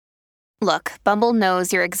Look, Bumble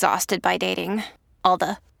knows you're exhausted by dating. All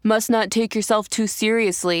the must not take yourself too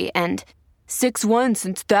seriously and 6'1"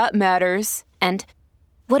 since that matters. And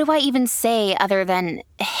what do I even say other than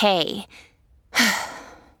hey?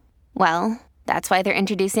 Well, that's why they're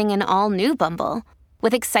introducing an all-new Bumble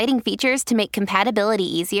with exciting features to make compatibility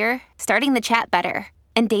easier, starting the chat better,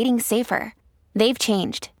 and dating safer. They've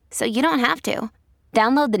changed, so you don't have to.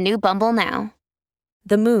 Download the new Bumble now.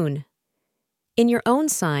 The moon. In your own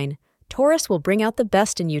sign, Taurus will bring out the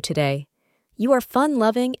best in you today. You are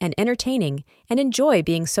fun-loving and entertaining and enjoy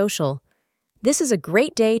being social. This is a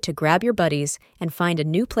great day to grab your buddies and find a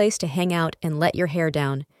new place to hang out and let your hair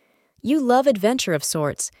down. You love adventure of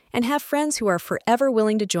sorts and have friends who are forever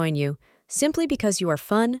willing to join you simply because you are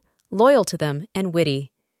fun, loyal to them, and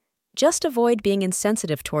witty. Just avoid being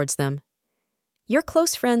insensitive towards them. Your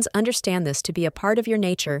close friends understand this to be a part of your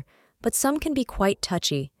nature, but some can be quite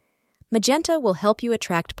touchy. Magenta will help you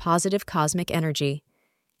attract positive cosmic energy.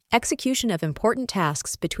 Execution of important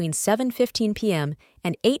tasks between 7:15 p.m.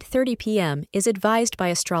 and 8:30 p.m. is advised by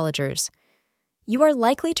astrologers. You are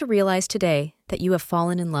likely to realize today that you have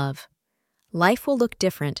fallen in love. Life will look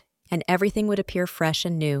different, and everything would appear fresh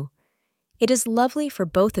and new. It is lovely for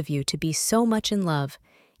both of you to be so much in love,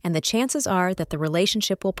 and the chances are that the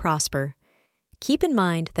relationship will prosper. Keep in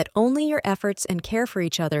mind that only your efforts and care for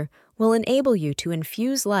each other will enable you to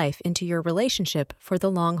infuse life into your relationship for the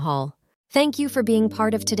long haul. Thank you for being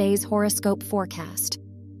part of today's horoscope forecast.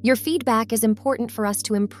 Your feedback is important for us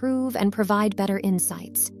to improve and provide better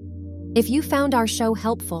insights. If you found our show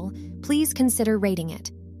helpful, please consider rating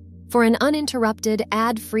it. For an uninterrupted,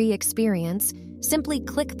 ad-free experience, simply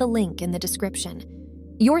click the link in the description.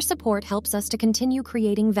 Your support helps us to continue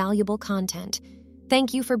creating valuable content.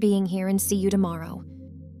 Thank you for being here and see you tomorrow.